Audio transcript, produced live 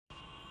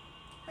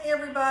Hey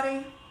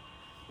everybody,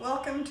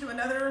 welcome to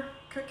another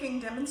cooking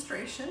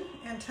demonstration,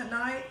 and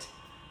tonight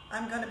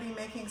I'm going to be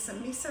making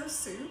some miso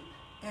soup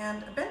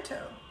and a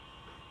bento.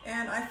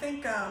 And I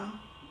think I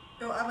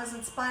was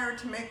inspired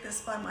to make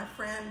this by my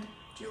friend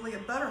Julia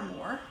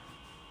Buttermore,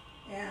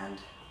 and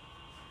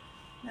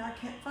now I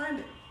can't find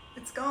it.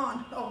 It's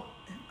gone. Oh,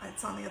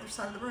 it's on the other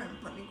side of the room.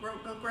 Let me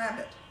go grab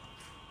it.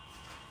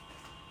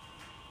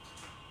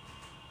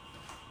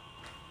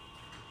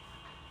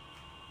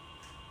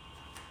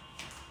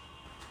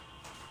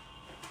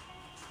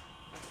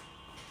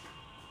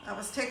 I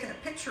was taking a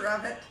picture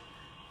of it,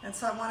 and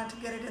so I wanted to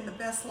get it in the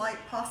best light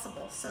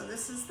possible. So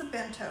this is the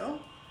bento.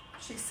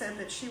 She said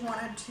that she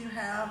wanted to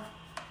have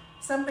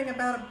something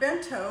about a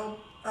bento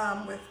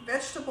with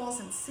vegetables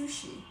and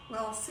sushi.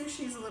 Well,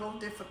 sushi is a little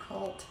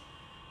difficult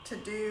to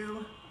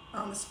do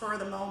on the spur of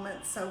the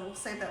moment, so we'll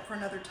save that for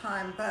another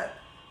time. But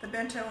the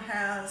bento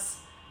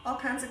has all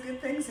kinds of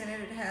good things in it.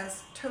 It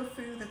has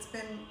tofu that's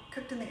been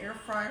cooked in the air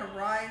fryer,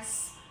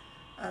 rice,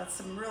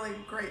 some really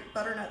great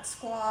butternut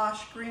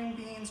squash, green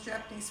beans,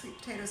 Japanese sweet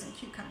potatoes, and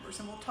cucumbers.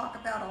 And we'll talk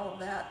about all of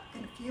that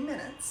in a few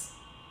minutes.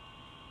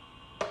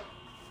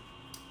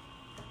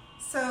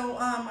 So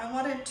I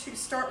wanted to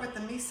start with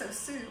the miso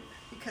soup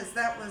because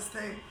that was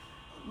the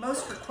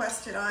most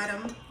requested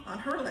item on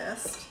her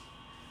list.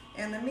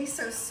 And the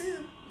miso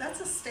soup,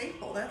 that's a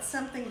staple. That's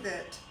something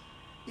that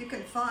you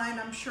can find.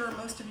 I'm sure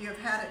most of you have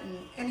had it in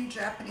any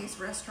Japanese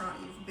restaurant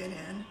you've been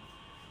in.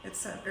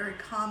 It's a very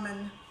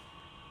common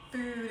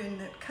food, and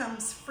it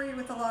comes free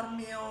with a lot of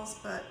meals,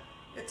 but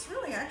it's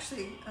really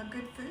actually a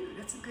good food.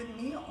 It's a good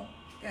meal,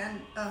 and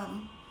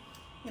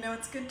you know,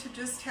 it's good to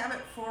just have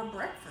it for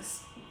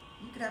breakfast.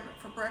 You could have it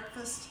for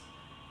breakfast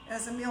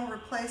as a meal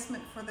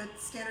replacement for the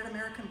standard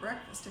American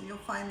breakfast, and you'll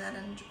find that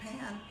in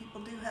Japan.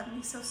 People do have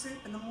miso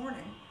soup in the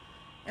morning.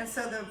 And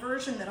so the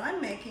version that I'm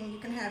making, you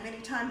can have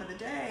any time of the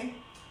day,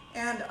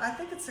 and I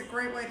think it's a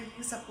great way to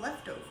use up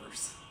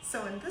leftovers.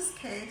 So in this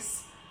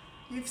case,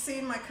 you've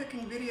seen my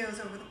cooking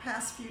videos over the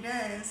past few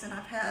days, and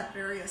I've had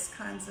various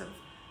kinds of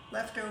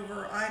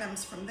leftover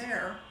items from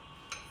there.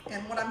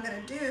 And what I'm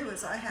going to do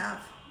is I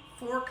have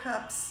 4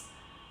 cups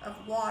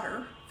of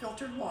water,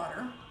 filtered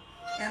water,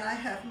 and I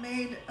have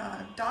made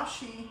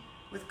dashi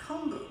with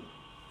kombu.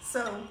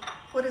 So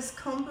what is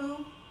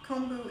kombu?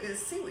 Kombu is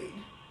seaweed,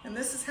 and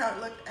this is how it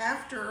looked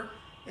after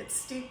it's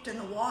steeped in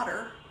the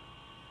water,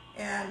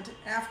 and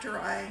after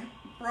I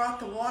brought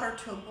the water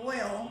to a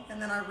boil,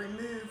 and then I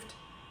removed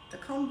the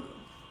kombu.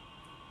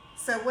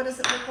 So what does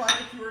it look like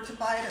if you were to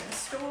buy it in the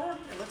store?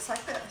 It looks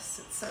like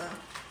this.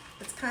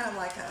 It's kind of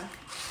like a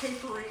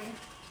papery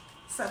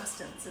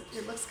substance.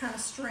 It looks kind of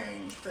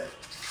strange, but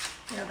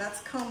you know,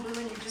 that's kombu,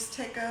 and you just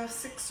take a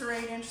 6 or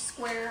 8 inch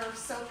square,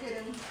 soak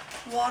it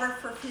in water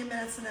for a few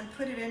minutes, and then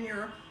put it in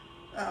your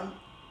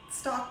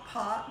stock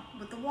pot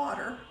with the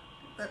water.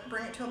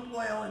 Bring it to a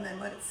boil, and then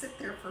let it sit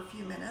there for a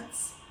few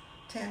minutes,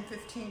 10,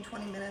 15,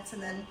 20 minutes,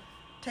 and then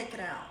take it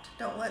out.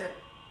 Don't let it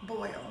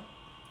boil.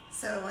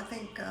 So I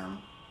think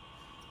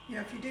you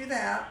know, if you do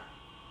that,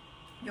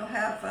 you'll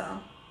have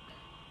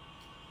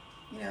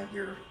you know,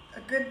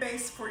 a good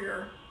base for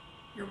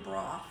your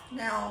broth.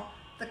 Now,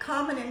 the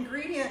common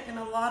ingredient in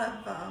a lot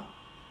of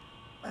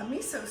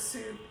miso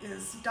soup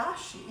is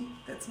dashi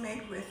that's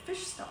made with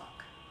fish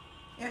stock.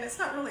 And it's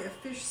not really a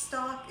fish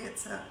stock,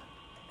 it's an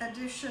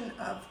addition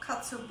of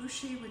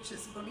katsuobushi, which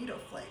is bonito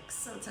flakes.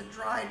 So it's a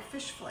dried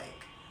fish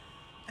flake.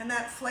 And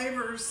that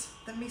flavors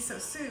the miso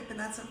soup, and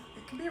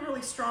it can be a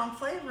really strong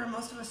flavor, and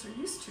most of us are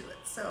used to it.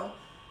 So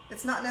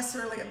it's not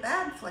necessarily a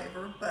bad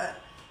flavor, but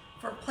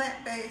for a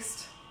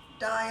plant-based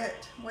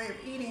diet way of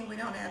eating, we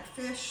don't add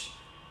fish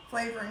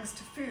flavorings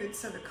to food,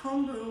 so the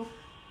kombu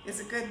is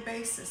a good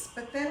basis.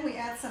 But then we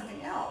add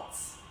something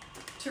else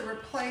to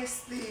replace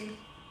the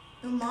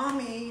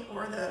umami,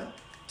 or the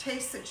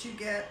taste that you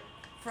get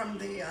from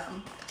the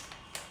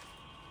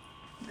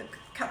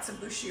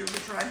katsuobushi, or the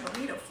dried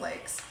bonito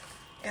flakes.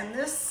 And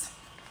this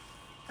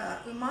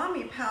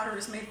umami powder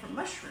is made from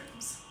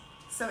mushrooms,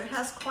 so it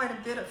has quite a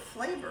bit of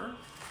flavor,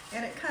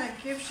 and it kind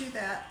of gives you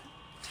that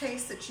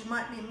taste that you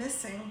might be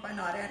missing by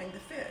not adding the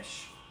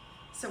fish.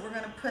 So we're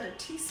going to put a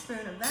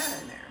teaspoon of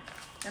that in there.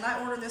 And I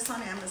ordered this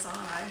on Amazon.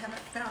 I haven't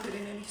found it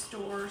in any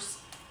stores.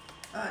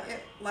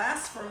 It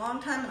lasts for a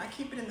long time, and I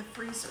keep it in the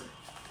freezer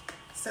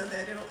so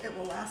that it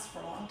will last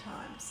for a long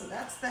time. So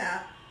that's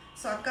that.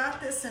 So I've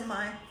got this in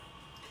my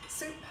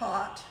soup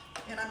pot,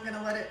 and I'm going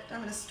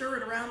to stir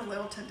it around a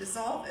little to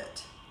dissolve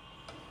it.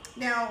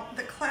 Now,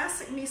 the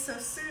classic miso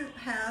soup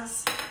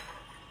has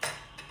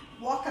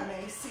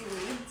wakame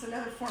seaweed. It's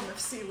another form of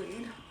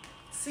seaweed.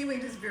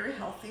 Seaweed is very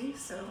healthy,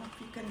 so if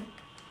you can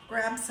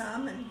grab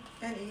some and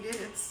eat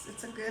it,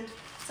 it's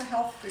a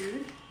health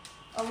food.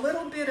 A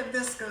little bit of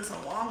this goes a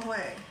long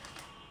way.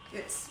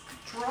 It's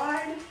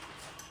dried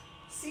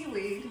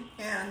seaweed,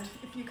 and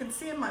if you can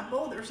see in my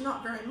bowl, there's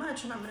not very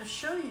much, and I'm going to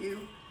show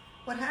you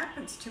what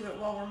happens to it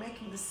while we're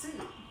making the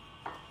soup.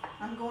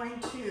 I'm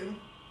going to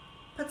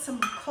put some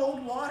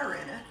cold water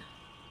in it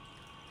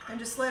and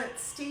just let it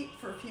steep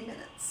for a few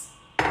minutes.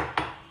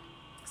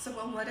 So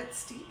we'll let it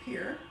steep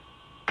here.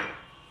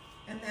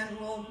 And then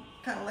we'll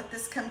kind of let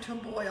this come to a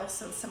boil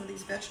so some of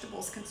these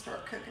vegetables can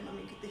start cooking. Let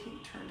me get the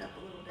heat turned up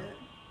a little bit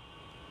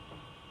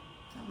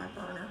on my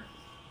burner.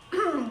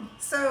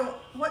 So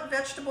what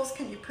vegetables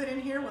can you put in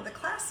here? Well, the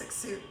classic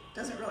soup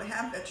doesn't really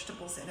have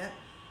vegetables in it.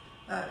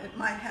 It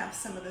might have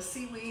some of the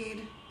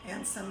seaweed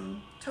and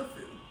some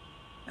tofu,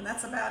 and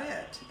that's about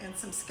it, and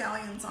some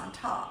scallions on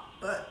top.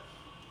 But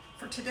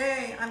for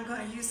today, I'm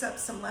going to use up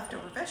some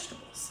leftover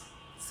vegetables.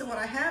 So what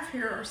I have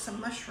here are some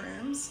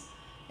mushrooms,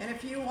 and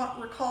if you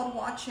recalled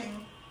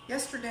watching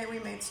yesterday, we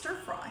made stir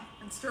fry,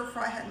 and stir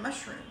fry had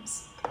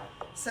mushrooms.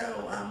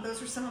 So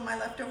those are some of my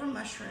leftover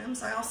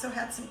mushrooms. I also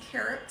had some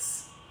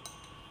carrots,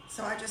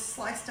 so I just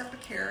sliced up a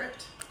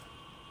carrot.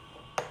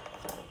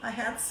 I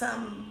had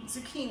some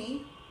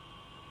zucchini,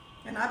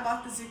 and I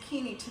bought the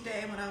zucchini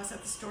today when I was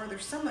at the store.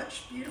 There's so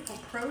much beautiful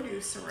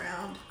produce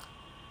around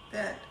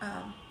that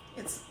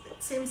it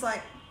seems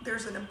like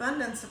there's an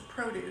abundance of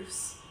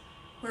produce,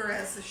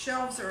 whereas the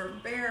shelves are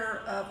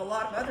bare of a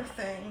lot of other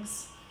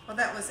things. Well,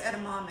 that was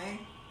edamame.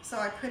 So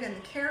I put in the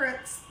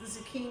carrots, the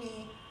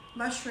zucchini,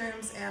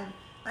 mushrooms, and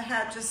I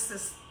had just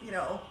this,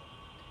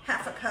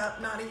 half a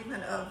cup, not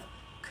even, of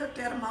cooked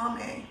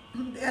edamame.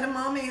 The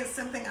edamame is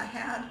something I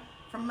had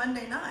from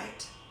Monday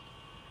night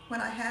when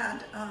I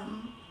had,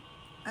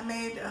 I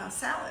made a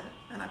salad,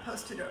 and I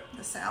posted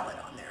the salad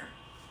on there.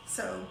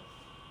 So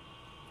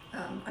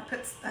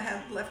I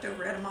had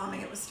leftover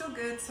edamame. It was still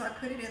good, so I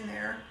put it in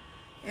there.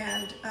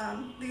 And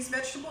these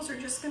vegetables are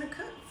just going to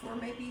cook for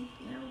maybe,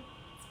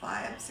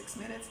 5-6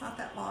 minutes, not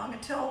that long,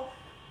 until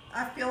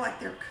I feel like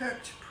they're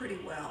cooked pretty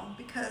well,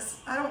 because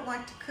I don't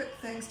like to cook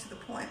things to the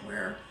point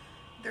where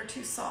they're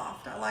too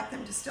soft. I like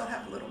them to still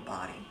have a little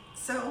body.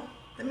 So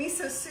the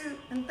miso soup,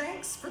 and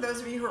thanks for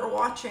those of you who are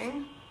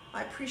watching.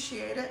 I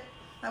appreciate it.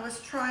 I was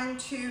trying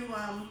to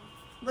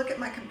look at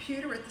my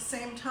computer at the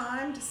same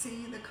time to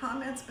see the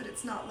comments, but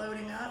it's not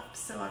loading up,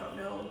 so I don't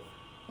know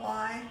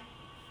why.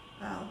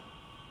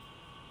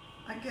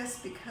 I guess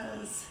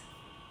because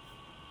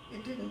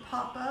it didn't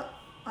pop up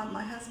on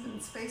my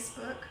husband's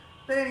Facebook.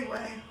 But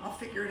anyway, I'll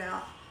figure it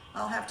out.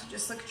 I'll have to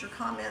just look at your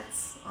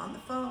comments on the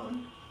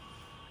phone.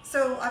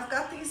 So I've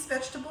got these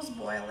vegetables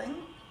boiling,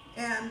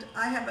 and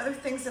I have other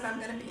things that I'm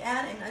going to be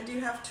adding. I do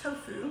have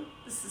tofu.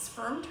 This is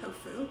firm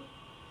tofu.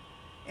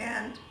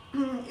 And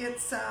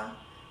it's,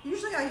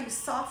 usually I use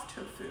soft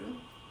tofu,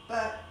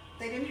 but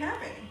they didn't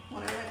have any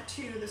when I went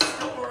to the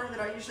store that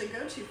I usually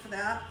go to for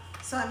that.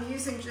 So I'm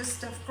using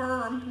just a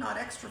firm, not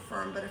extra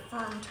firm, but a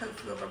firm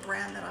tofu of a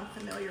brand that I'm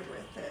familiar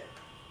with that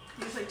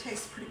usually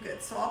tastes pretty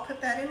good. So I'll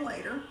put that in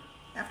later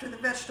after the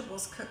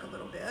vegetables cook a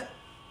little bit.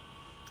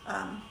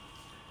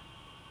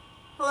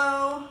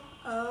 Hello,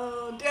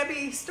 oh,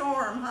 Debbie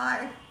Storm,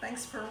 hi.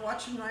 Thanks for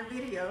watching my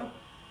video.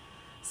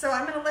 So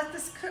I'm going to let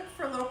this cook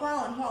for a little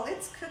while, and while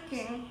it's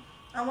cooking,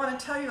 I want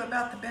to tell you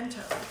about the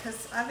bento,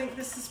 because I think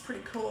this is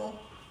pretty cool.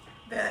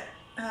 That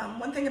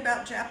one thing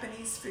about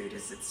Japanese food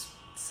is it's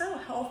so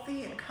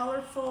healthy and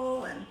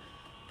colorful and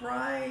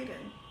bright,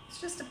 and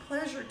it's just a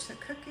pleasure to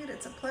cook it.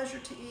 It's a pleasure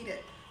to eat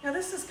it. Now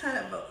this is kind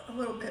of a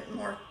little bit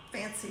more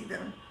fancy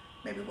than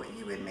maybe what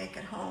you would make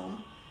at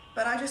home,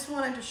 but I just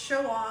wanted to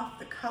show off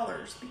the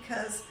colors,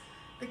 because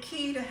the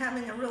key to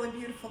having a really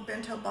beautiful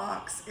bento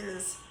box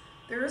is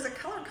there is a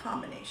color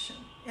combination,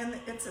 and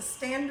it's a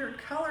standard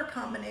color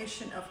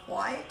combination of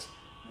white,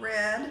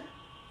 red,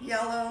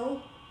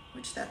 yellow,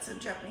 which that's a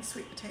Japanese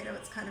sweet potato,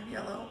 it's kind of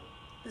yellow.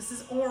 This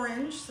is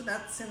orange, so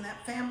that's in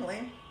that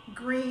family.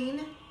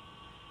 Green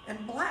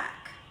and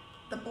black.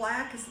 The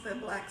black is the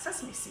black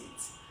sesame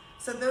seeds.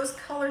 So those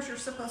colors you're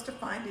supposed to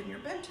find in your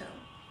bento.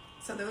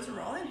 So those are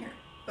all in here.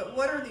 But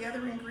what are the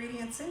other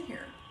ingredients in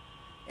here?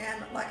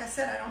 And like I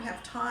said, I don't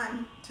have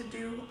time to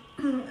do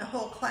a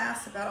whole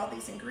class about all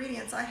these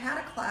ingredients. I had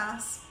a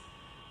class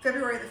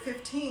February the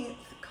 15th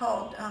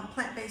called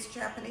Plant-Based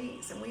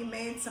Japanese, and we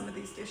made some of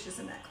these dishes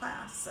in that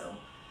class. So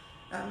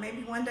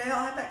maybe one day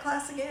I'll have that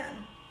class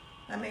again.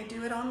 I may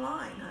do it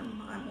online.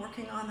 I'm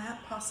working on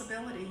that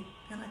possibility,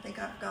 and I think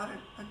I've got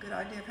a good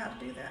idea of how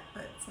to do that,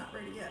 but it's not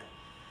ready yet.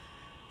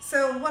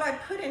 So what I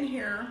put in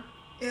here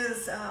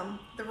is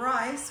the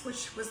rice,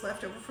 which was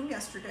left over from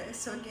yesterday.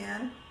 So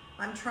again,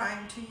 I'm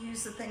trying to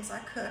use the things I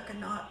cook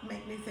and not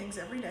make new things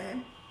every day.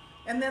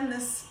 And then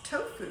this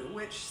tofu,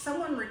 which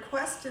someone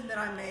requested that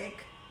I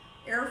make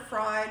air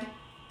fried,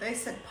 they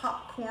said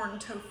popcorn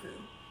tofu.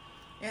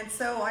 And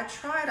so I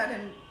tried. I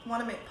didn't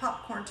want to make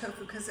popcorn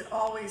tofu because it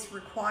always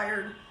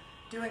required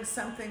doing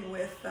something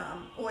with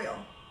oil.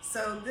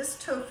 So this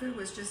tofu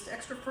was just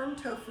extra firm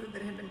tofu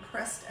that had been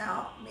pressed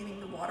out, meaning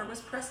the water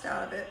was pressed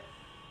out of it.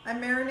 I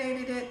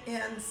marinated it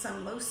in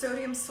some low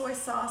sodium soy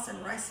sauce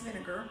and rice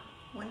vinegar,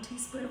 1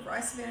 teaspoon of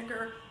rice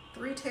vinegar,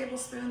 3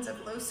 tablespoons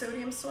of low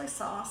sodium soy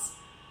sauce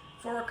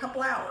for a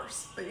couple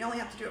hours, but you only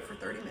have to do it for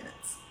 30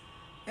 minutes.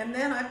 And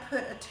then I put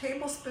a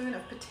tablespoon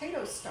of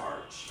potato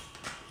starch,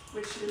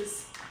 which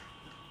is,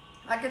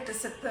 I get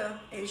this at the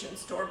Asian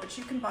store, but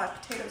you can buy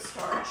potato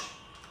starch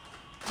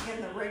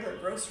in the regular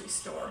grocery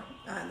store,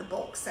 in the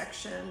bulk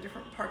section.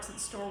 Different parts of the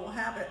store will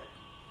have it.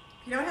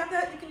 If you don't have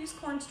that, you can use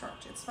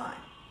cornstarch, it's fine.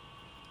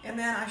 And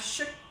then I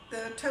shook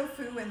the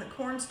tofu and the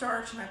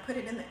cornstarch and I put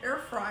it in the air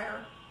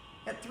fryer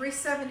at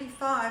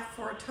 375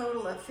 for a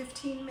total of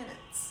 15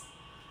 minutes.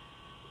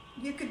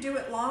 You could do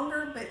it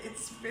longer, but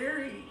it's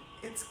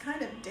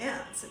kind of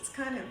dense. It's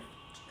kind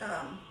of,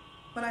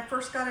 when I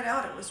first got it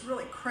out, it was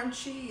really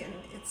crunchy and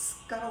it's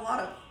got a lot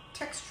of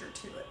texture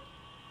to it,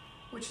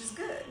 which is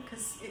good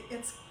because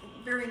it's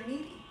very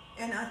meaty,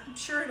 and I'm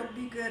sure it'll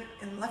be good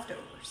in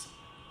leftovers.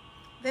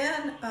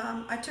 Then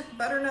I took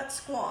butternut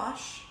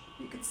squash.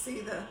 You could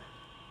see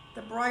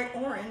the bright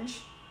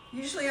orange.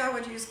 Usually I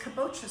would use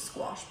kabocha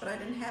squash, but I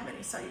didn't have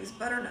any, so I used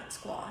butternut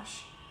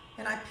squash.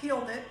 And I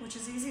peeled it, which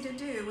is easy to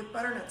do. With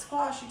butternut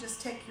squash, you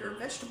just take your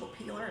vegetable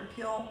peeler and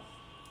peel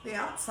the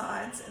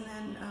outsides, and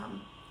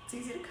then it's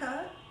easy to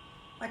cut.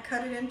 I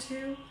cut it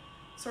into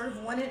sort of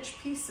 1-inch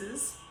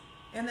pieces,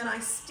 and then I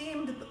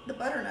steamed the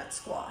butternut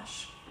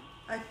squash.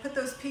 I put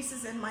those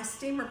pieces in my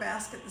steamer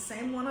basket, the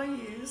same one I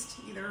used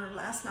either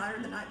last night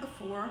or the night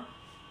before,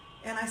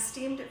 and I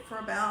steamed it for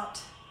about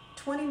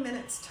 20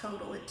 minutes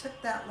total. It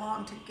took that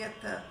long to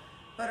get the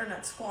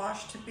butternut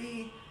squash to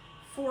be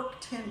fork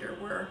tender,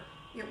 where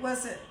it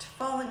wasn't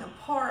falling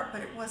apart,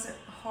 but it wasn't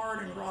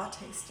hard and raw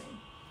tasting.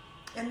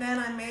 And then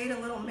I made a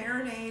little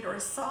marinade or a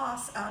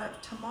sauce out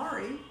of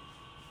tamari.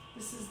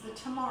 This is the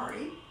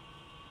tamari.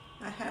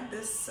 I had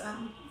this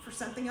for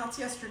something else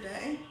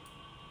yesterday.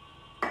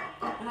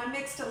 And I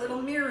mixed a little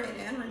mirin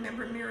in.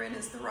 Remember, mirin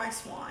is the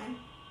rice wine.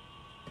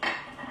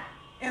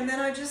 And then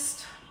I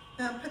just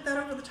put that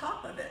over the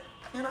top of it.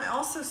 And I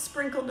also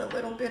sprinkled a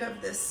little bit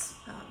of this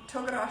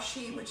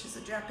togarashi, which is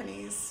a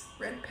Japanese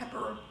red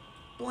pepper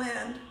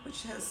blend,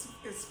 which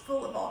is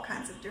full of all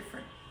kinds of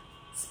different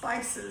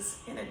spices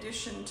in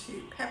addition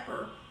to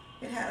pepper.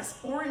 It has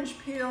orange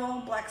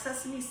peel, black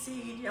sesame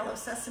seed, yellow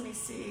sesame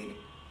seed,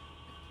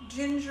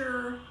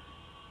 ginger,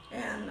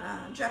 and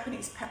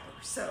Japanese pepper.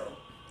 So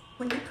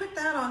when you put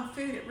that on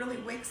food, it really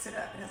wakes it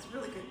up. It has a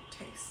really good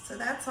taste. So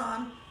that's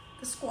on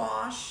the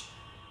squash.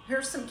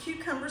 Here's some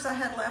cucumbers I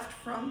had left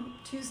from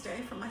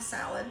Tuesday from my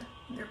salad.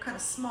 They're kind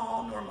of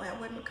small. Normally I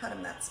wouldn't cut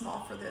them that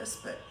small for this,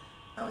 but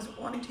I was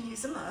wanting to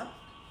use them up.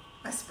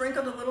 I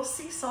sprinkled a little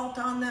sea salt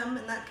on them,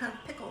 and that kind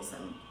of pickles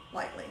them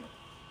lightly.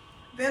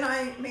 Then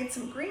I made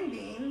some green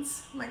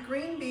beans. My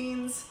green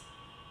beans,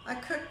 I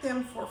cooked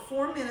them for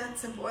 4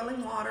 minutes in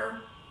boiling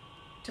water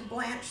to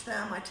blanch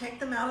them. I take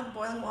them out of the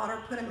boiling water,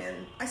 put them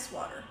in ice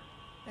water,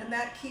 and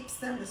that keeps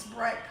them this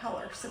bright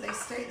color, so they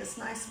stay this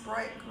nice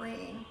bright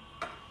green,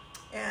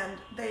 and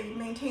they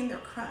maintain their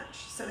crunch,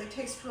 so they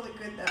taste really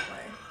good that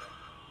way.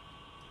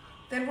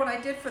 Then what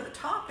I did for the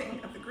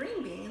topping of the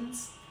green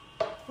beans,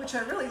 which I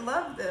really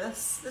love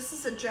this. This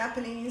is a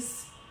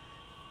Japanese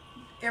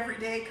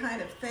everyday kind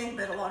of thing,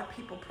 but a lot of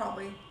people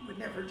probably would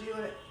never do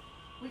it.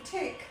 We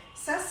take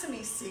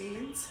sesame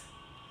seeds.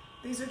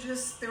 These are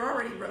they're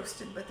already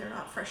roasted, but they're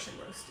not freshly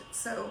roasted.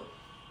 So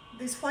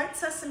these white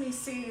sesame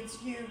seeds,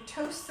 you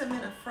toast them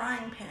in a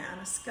frying pan,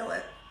 a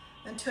skillet,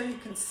 until you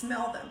can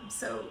smell them.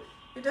 So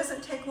it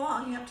doesn't take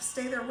long. You have to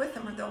stay there with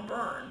them or they'll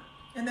burn.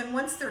 And then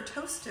once they're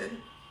toasted,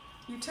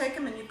 you take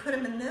them and you put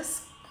them in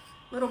this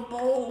little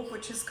bowl,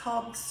 which is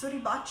called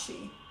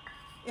suribachi.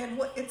 And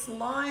it's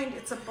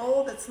a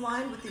bowl that's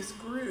lined with these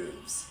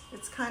grooves.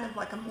 It's kind of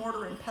like a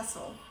mortar and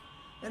pestle.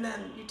 And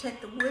then you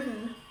take the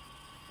wooden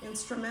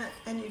instrument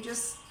and you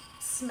just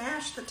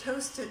smash the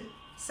toasted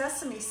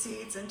sesame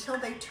seeds until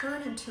they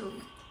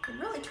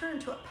really turn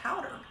into a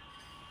powder.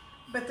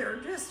 But they're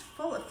just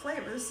full of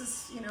flavor. This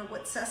is,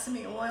 what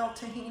sesame oil,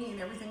 tahini, and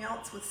everything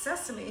else with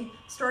sesame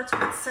starts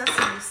with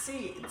sesame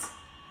seeds.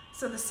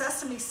 So the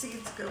sesame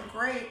seeds go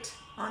great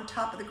on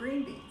top of the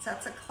green beans.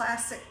 That's a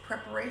classic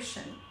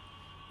preparation,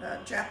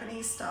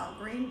 Japanese style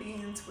green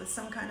beans with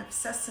some kind of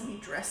sesame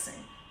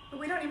dressing. But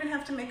we don't even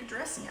have to make a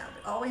dressing out of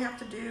it. All we have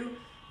to do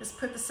is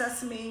put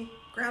the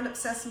ground up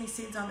sesame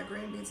seeds on the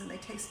green beans, and they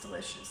taste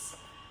delicious.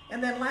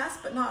 And then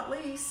last but not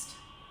least,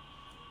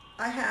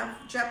 I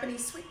have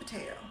Japanese sweet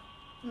potato,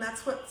 and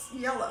that's what's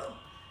yellow.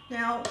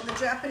 Now, the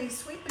Japanese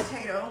sweet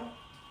potato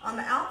on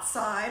the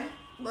outside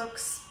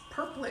looks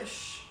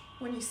purplish.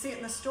 When you see it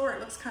in the store, it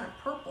looks kind of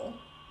purple.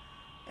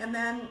 And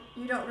then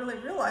you don't really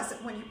realize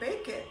that when you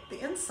bake it,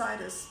 the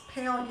inside is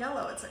pale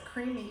yellow. It's a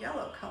creamy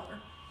yellow color.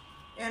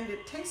 And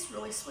it tastes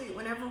really sweet.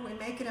 Whenever we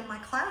make it in my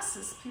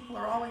classes, people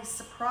are always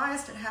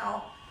surprised at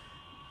how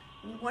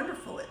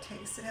wonderful it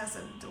tastes. It has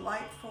a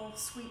delightful,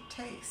 sweet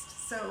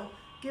taste. So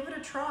give it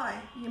a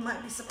try. You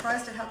might be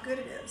surprised at how good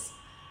it is.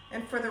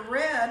 And for the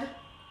red,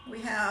 we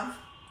have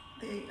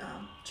the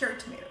cherry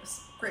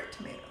tomatoes, grape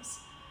tomatoes.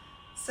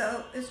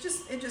 So it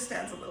just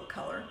adds a little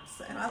color,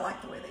 and I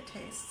like the way they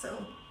taste.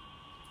 So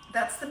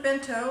that's the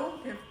bento.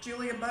 If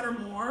Julia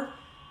Buttermore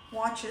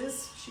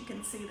watches, she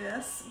can see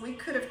this. We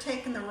could have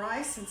taken the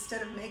rice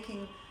instead of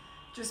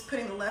just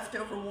putting the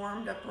leftover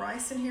warmed up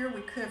rice in here.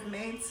 We could have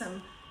made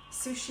some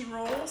sushi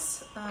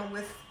rolls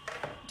with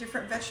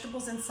different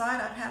vegetables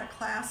inside. I've had a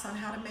class on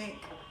how to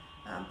make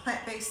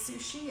plant-based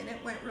sushi, and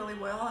it went really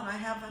well, and I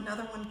have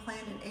another one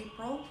planned in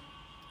April.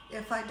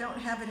 If I don't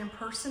have it in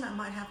person, I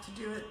might have to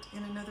do it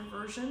in another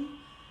version.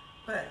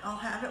 but I'll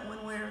have it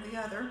one way or the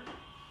other.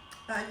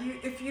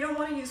 If you don't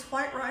want to use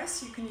white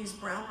rice, you can use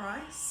brown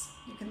rice.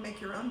 You can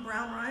make your own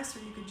brown rice, or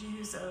you could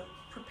use a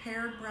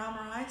prepared brown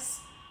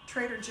rice.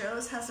 Trader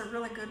Joe's has a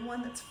really good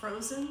one that's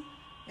frozen,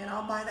 and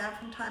I'll buy that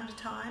from time to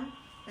time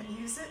and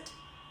use it.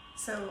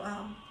 So,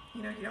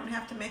 you know, you don't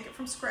have to make it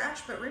from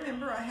scratch, but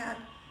remember, I had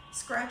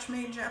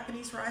scratch-made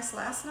Japanese rice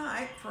last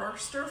night for our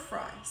stir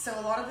fry. So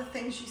a lot of the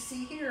things you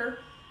see here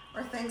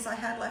are things I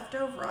had left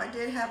over. I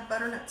did have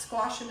butternut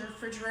squash in the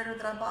refrigerator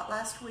that I bought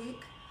last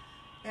week,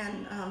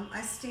 and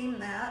I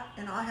steamed that,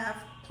 and I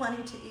have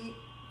plenty to eat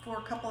for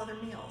a couple other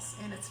meals,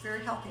 and it's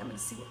very healthy. I'm going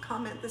to see what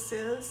comment this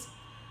is.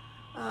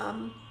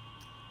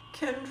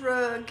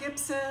 Kendra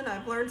Gibson,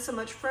 I've learned so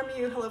much from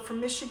you. Hello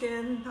from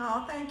Michigan.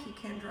 Oh, thank you,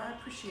 Kendra. I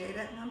appreciate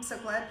it, and I'm so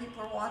glad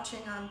people are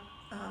watching. I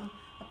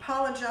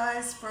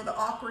apologize for the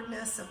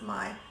awkwardness of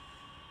my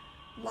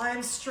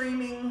live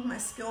streaming. My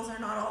skills are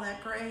not all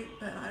that great,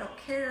 but I don't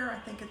care. I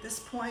think at this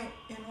point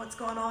in what's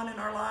going on in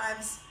our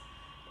lives,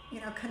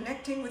 you know,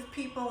 connecting with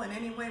people in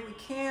any way we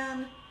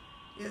can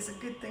is a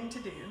good thing to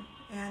do.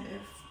 And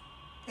if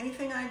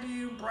anything I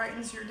do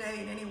brightens your day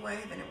in any way,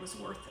 then it was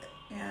worth it.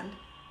 And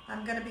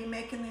I'm going to be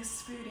making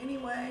this food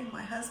anyway.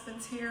 My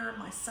husband's here.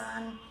 My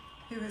son,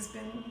 who has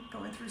been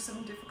going through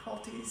some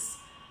difficulties,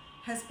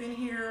 has been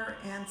here,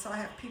 and so I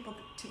have people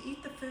to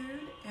eat the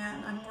food,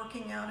 and I'm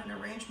working out an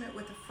arrangement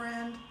with a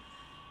friend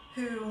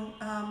who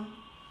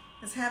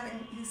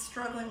he's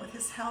struggling with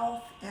his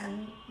health,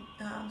 and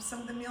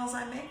some of the meals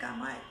I make,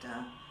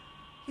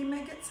 he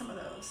may get some of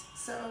those.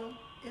 So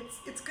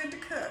it's good to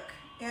cook,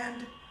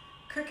 and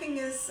cooking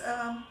is,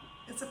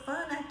 it's a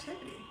fun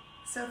activity.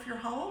 So if you're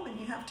home and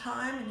you have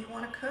time and you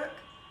want to cook,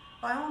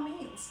 by all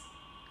means,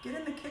 get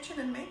in the kitchen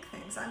and make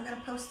things. I'm going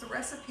to post the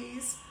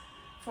recipes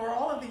for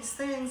all of these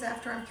things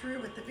after I'm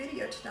through with the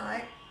video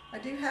tonight. I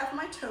do have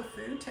my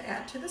tofu to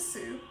add to the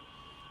soup.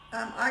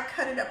 I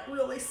cut it up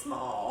really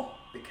small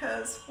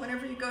because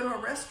whenever you go to a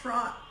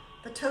restaurant,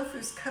 the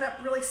tofu's cut up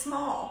really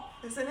small,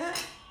 isn't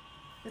it?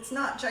 It's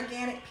not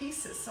gigantic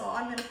pieces, so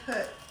I'm going to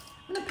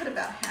put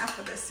about half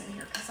of this in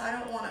here because I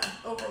don't want to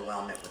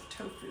overwhelm it with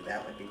tofu.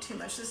 That would be too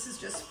much. This is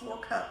just 4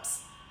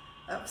 cups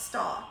of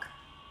stock.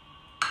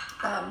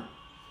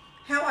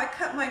 How I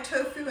cut my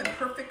tofu in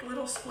perfect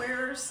little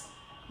squares,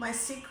 my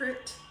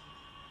secret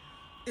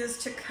is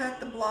to cut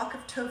the block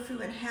of tofu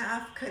in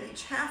half, cut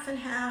each half in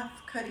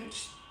half, cut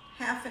each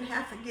half in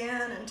half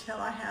again until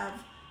I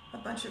have a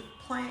bunch of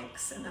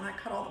planks, and then I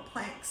cut all the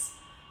planks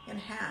in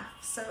half.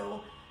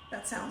 So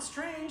that sounds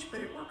strange,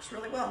 but it works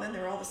really well. And then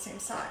they're all the same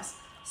size.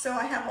 So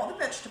I have all the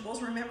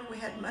vegetables. Remember, we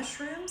had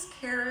mushrooms,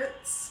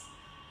 carrots,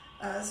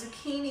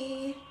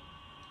 zucchini,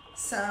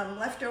 some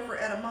leftover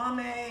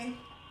edamame,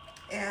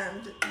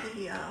 and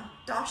the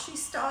dashi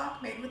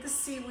stock made with the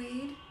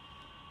seaweed.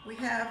 We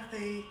have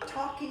the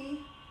taki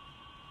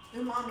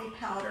umami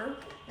powder,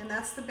 and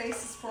that's the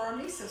basis for our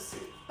miso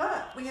soup.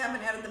 But we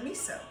haven't added the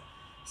miso.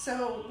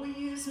 So we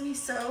use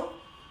miso.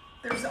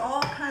 There's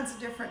all kinds of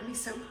different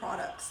miso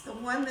products. The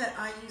one that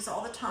I use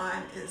all the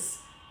time is,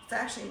 it's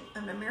actually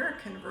an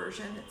American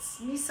version. It's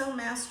Miso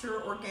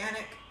Master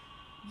Organic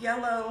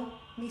Yellow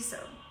Miso.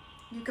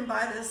 You can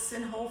buy this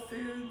in Whole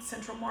Foods,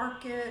 Central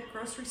Market,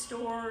 grocery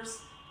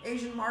stores,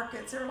 Asian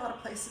markets. There are a lot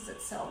of places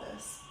that sell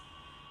this.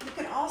 You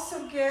can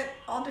also get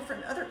all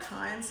different other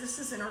kinds. This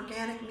is an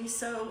organic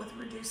miso with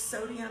reduced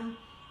sodium.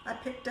 I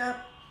picked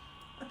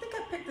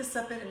this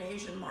up at an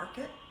Asian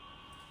market.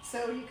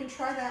 So you can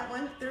try that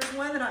one. There's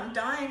one that I'm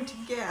dying to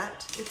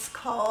get. It's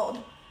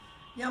called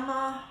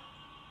Yama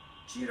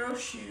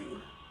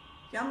Jiroshu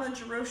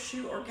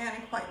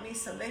Organic White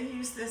Miso. They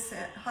use this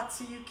at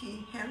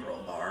Hatsuyuki Hand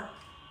Roll Bar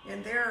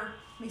in their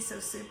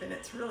miso soup, and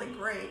it's really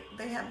great.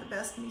 They have the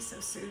best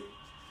miso soup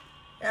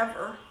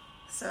ever.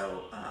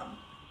 So,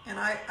 and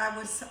I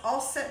was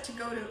all set to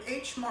go to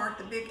H Mart,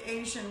 the big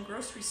Asian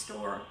grocery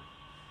store,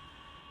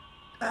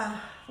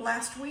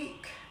 last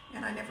week,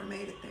 and I never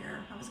made it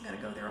there. I was going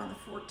to go there on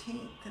the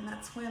 14th, and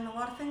that's when a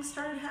lot of things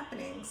started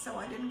happening, so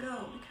I didn't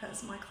go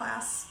because my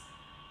class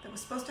that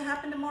was supposed to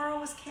happen tomorrow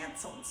was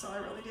canceled, so I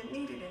really didn't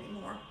need it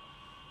anymore.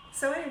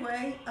 So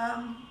anyway,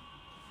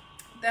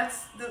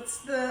 that's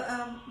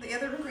the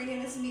other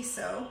ingredient is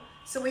miso.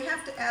 So we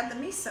have to add the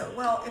miso.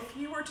 Well, if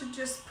you were to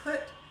just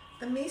put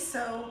the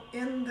miso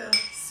in the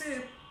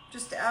soup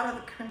just out of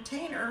the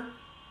container,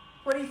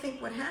 what do you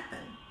think would happen?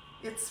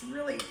 It's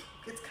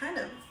kind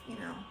of, you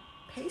know,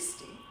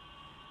 pasty.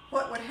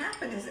 What would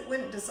happen is it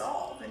wouldn't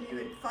dissolve, and you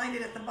would find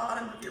it at the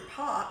bottom of your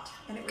pot,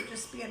 and it would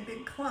just be in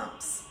big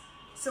clumps.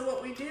 So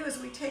what we do is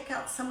we take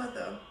out some of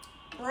the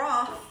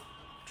broth,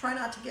 try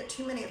not to get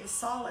too many of the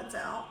solids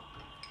out,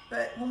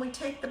 but when we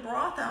take the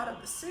broth out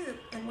of the soup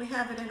and we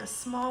have it in a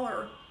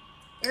smaller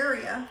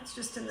area, it's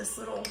just in this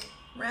little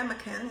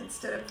ramekin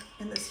instead of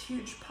in this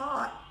huge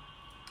pot,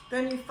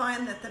 then you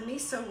find that the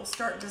miso will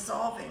start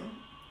dissolving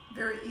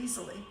very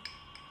easily.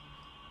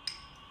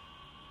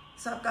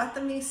 So I've got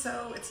the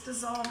miso, it's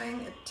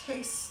dissolving,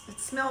 it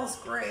smells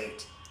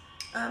great.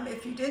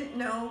 If you didn't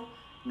know,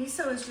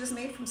 miso is just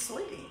made from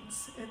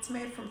soybeans. It's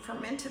made from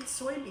fermented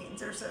soybeans.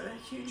 There's a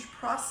huge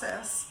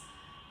process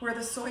where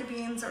the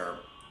soybeans are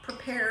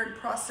prepared,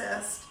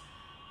 processed,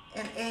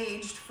 and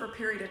aged for a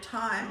period of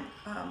time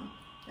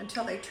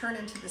until they turn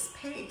into this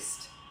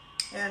paste.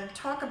 And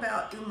talk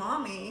about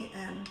umami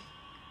and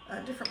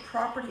different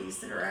properties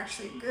that are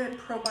actually good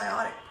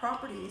probiotic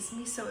properties.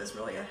 Miso is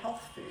really a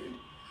health food.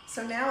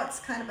 So now it's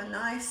kind of a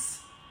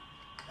nice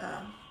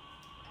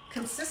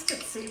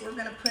consistency. We're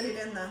going to put it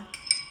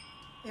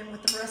in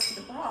with the rest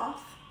of the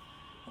broth.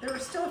 There were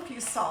still a few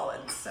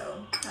solids,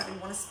 so I didn't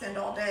want to spend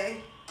all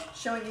day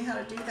showing you how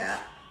to do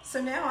that.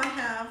 So now I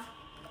have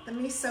the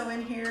miso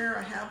in here,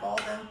 I have all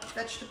the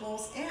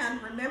vegetables,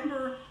 and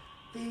remember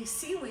the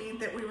seaweed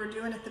that we were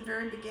doing at the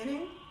very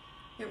beginning?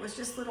 It was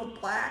just little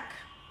black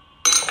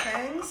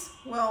things.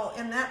 Well,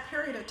 in that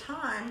period of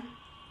time,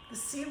 the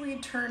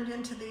seaweed turned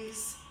into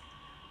these,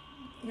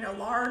 you know,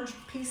 large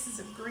pieces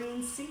of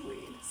green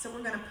seaweed. So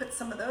we're going to put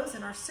some of those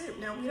in our soup.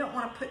 Now, we don't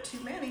want to put too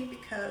many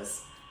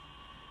because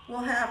we'll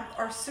have,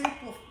 our soup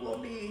will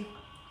be,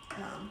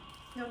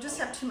 you know, just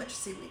have too much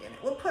seaweed in it.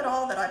 We'll put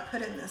all that I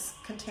put in this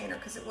container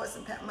because it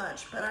wasn't that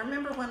much. But I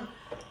remember when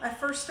I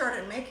first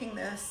started making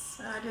this,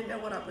 and I didn't know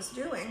what I was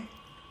doing,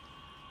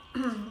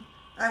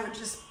 I would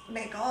just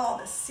make all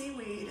this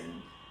seaweed,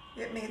 and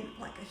it made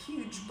like a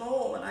huge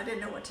bowl, and I didn't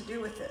know what to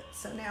do with it.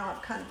 So now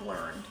I've kind of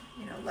learned,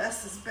 you know,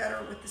 less is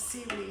better with the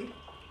seaweed.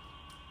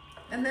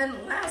 And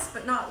then last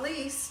but not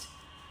least,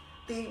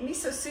 the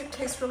miso soup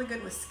tastes really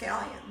good with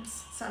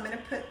scallions. So I'm going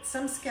to put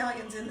some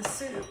scallions in the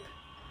soup,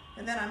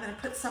 and then I'm going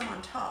to put some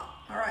on top.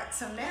 All right,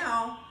 so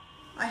now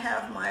I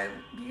have my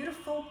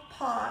beautiful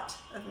pot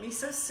of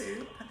miso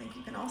soup. I think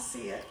you can all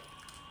see it.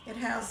 It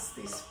has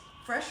these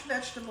fresh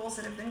vegetables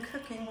that have been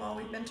cooking while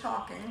we've been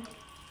talking.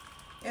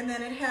 And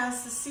then it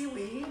has the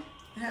seaweed,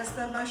 it has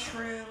the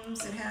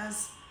mushrooms, it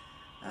has,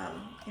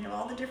 you know,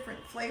 all the different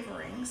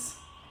flavorings.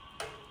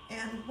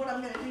 And what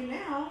I'm going to do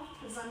now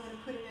is I'm going to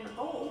put it in a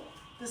bowl.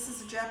 This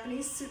is a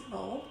Japanese soup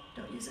bowl.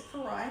 Don't use it for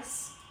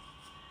rice.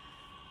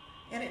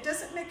 And it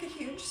doesn't make a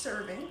huge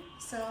serving,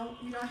 so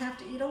you don't have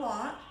to eat a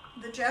lot.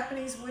 The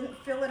Japanese wouldn't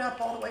fill it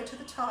up all the way to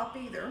the top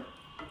either.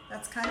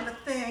 That's kind of a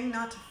thing,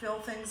 not to fill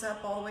things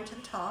up all the way to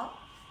the top.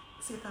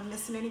 See if I'm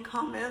missing any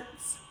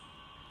comments.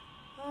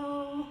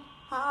 Oh,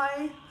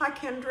 hi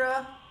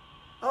Kendra.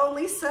 Oh,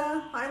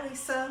 Lisa, hi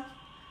Lisa.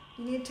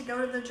 You need to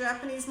go to the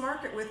Japanese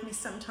market with me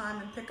sometime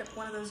and pick up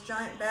one of those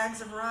giant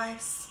bags of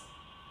rice.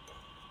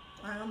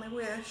 I only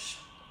wish.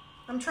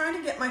 I'm trying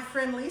to get my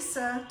friend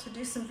Lisa to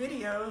do some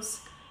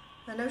videos.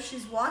 I know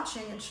she's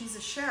watching, and she's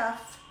a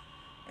chef,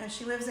 and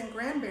she lives in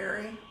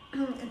Granbury,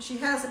 and she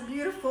has a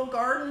beautiful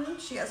garden.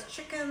 She has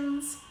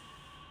chickens.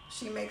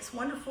 She makes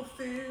wonderful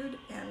food,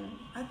 and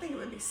I think it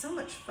would be so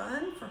much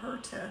fun for her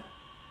to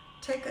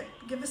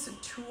give us a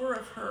tour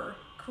of her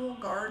cool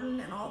garden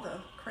and all the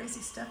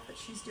crazy stuff that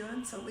she's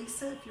doing. So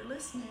Lisa, if you're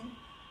listening,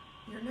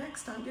 you're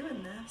next on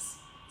doing this.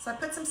 So I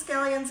put some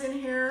scallions in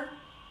here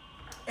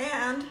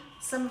and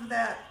some of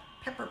that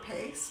pepper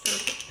paste,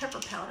 or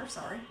pepper powder,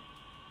 sorry.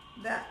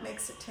 That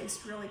makes it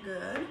taste really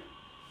good.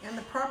 And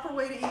the proper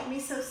way to eat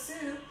miso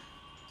soup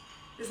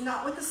is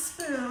not with a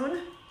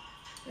spoon.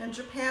 In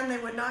Japan, they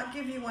would not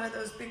give you one of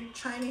those big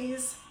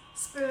Chinese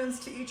spoons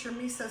to eat your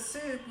miso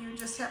soup. You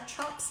just have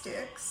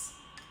chopsticks,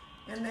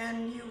 and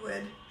then you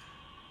would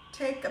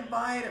take a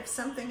bite of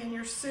something in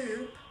your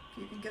soup,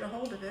 if you could get a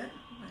hold of it.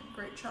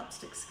 Great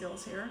chopstick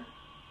skills here.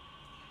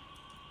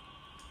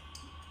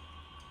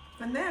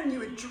 And then you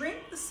would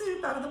drink the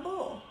soup out of the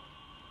bowl.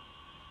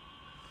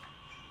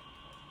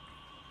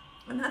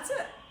 And that's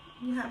it.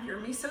 You have your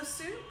miso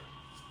soup.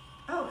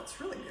 Oh, it's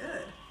really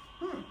good.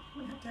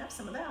 We have to have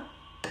some of that.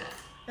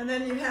 And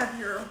then you have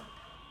your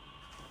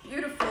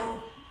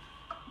beautiful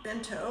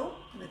bento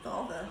with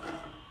all the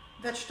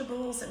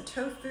vegetables and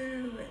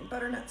tofu and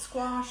butternut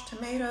squash,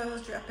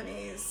 tomatoes,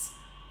 Japanese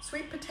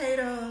sweet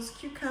potatoes,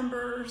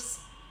 cucumbers.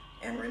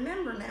 And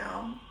remember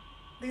now,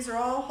 these are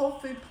all whole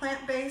food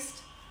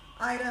plant-based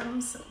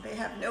items. They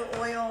have no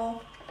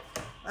oil.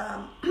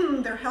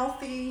 They're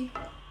healthy.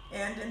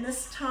 And in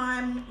this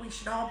time, we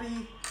should all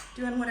be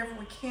doing whatever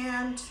we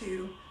can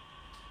to,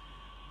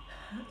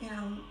 you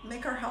know,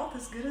 make our health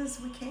as good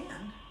as we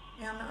can.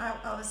 And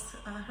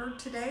I heard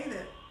today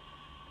that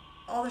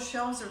all the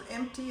shelves are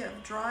empty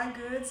of dry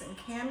goods and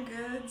canned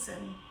goods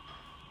and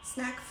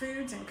snack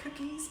foods and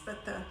cookies,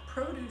 but the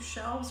produce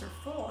shelves are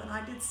full. And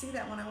I did see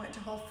that when I went to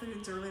Whole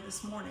Foods early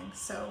this morning.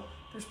 So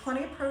there's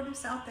plenty of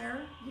produce out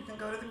there. You can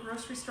go to the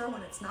grocery store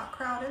when it's not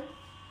crowded.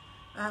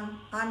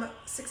 I'm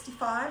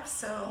 65,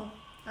 so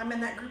I'm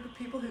in that group of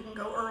people who can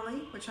go early,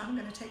 which I'm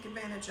going to take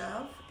advantage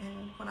of.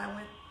 And when I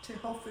went to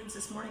Whole Foods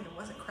this morning, it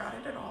wasn't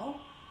crowded at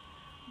all.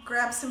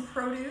 Grab some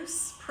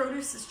produce.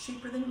 Produce is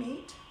cheaper than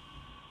meat.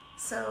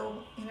 So,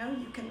 you know,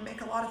 you can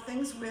make a lot of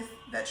things with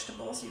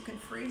vegetables. You can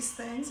freeze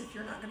things if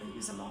you're not going to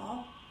use them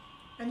all.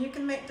 And you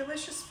can make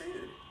delicious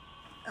food.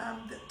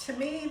 To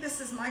me,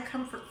 this is my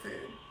comfort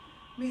food.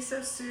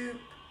 Miso soup,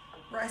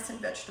 rice and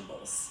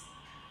vegetables.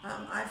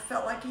 I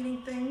felt like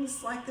eating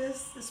things like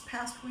this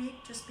past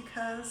week just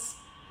because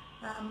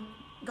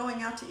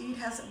Going out to eat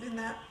hasn't been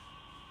that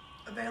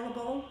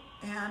available,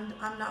 and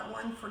I'm not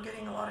one for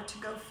getting a lot of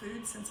to-go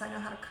food since I know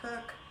how to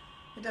cook.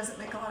 It doesn't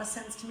make a lot of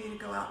sense to me to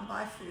go out and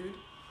buy food.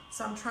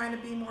 So I'm trying to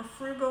be more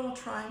frugal,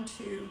 trying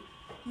to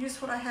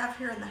use what I have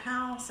here in the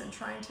house, and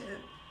trying to,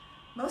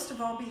 most of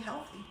all, be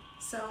healthy.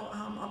 So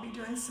I'll be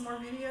doing some more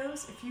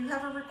videos. If you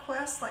have a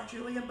request like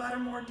Julia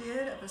Buttermore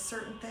did of a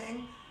certain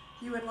thing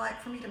you would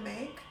like for me to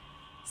make,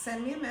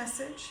 send me a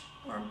message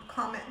or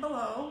comment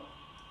below,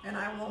 and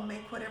I will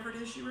make whatever it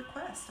is you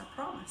request, I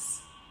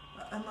promise,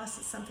 unless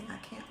it's something I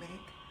can't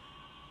make.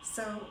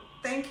 So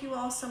thank you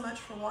all so much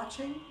for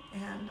watching,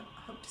 and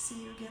hope to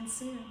see you again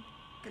soon.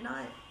 Good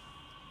night.